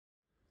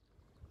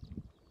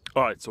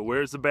All right, so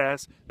where's the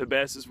bass? The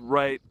bass is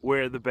right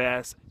where the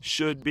bass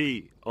should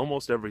be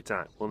almost every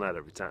time. Well, not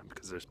every time,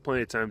 because there's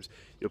plenty of times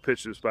you'll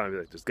pitch to a spot and be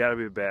like, there's got to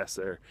be a bass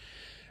there.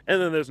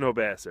 And then there's no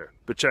bass there.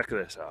 But check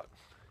this out.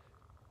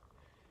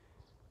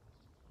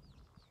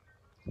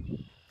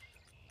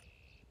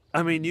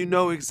 I mean, you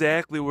know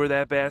exactly where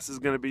that bass is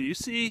going to be. You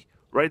see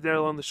right there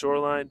along the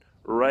shoreline,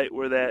 right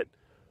where that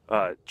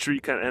tree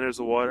kind of enters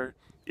the water?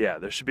 Yeah,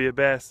 there should be a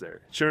bass there.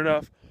 Sure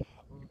enough,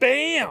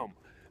 bam!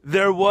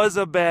 There was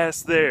a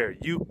bass there.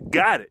 You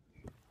got it.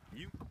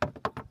 You.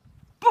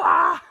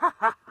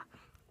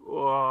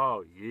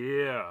 Oh,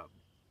 yeah.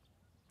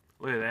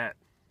 Look at that.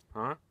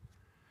 Huh?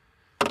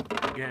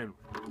 Again,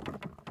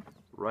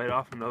 right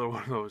off another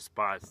one of those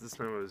spots. This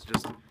time it was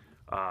just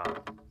a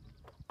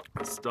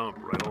stump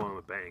right along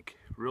the bank.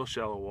 Real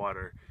shallow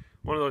water.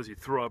 One of those you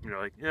throw up and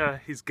you're like, yeah,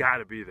 he's got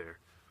to be there.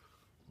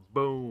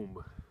 Boom.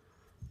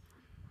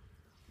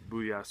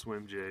 Booyah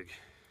swim jig.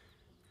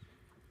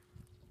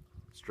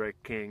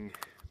 Strike King,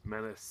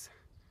 Menace,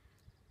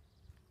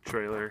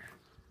 trailer,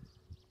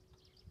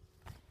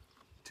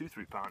 2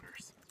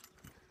 3-pounders.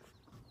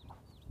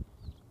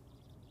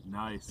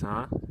 Nice,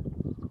 huh?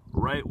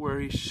 Right where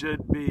he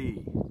should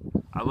be.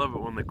 I love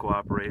it when they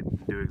cooperate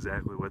and do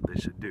exactly what they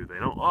should do. They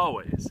don't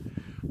always,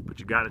 but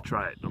you gotta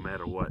try it no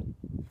matter what.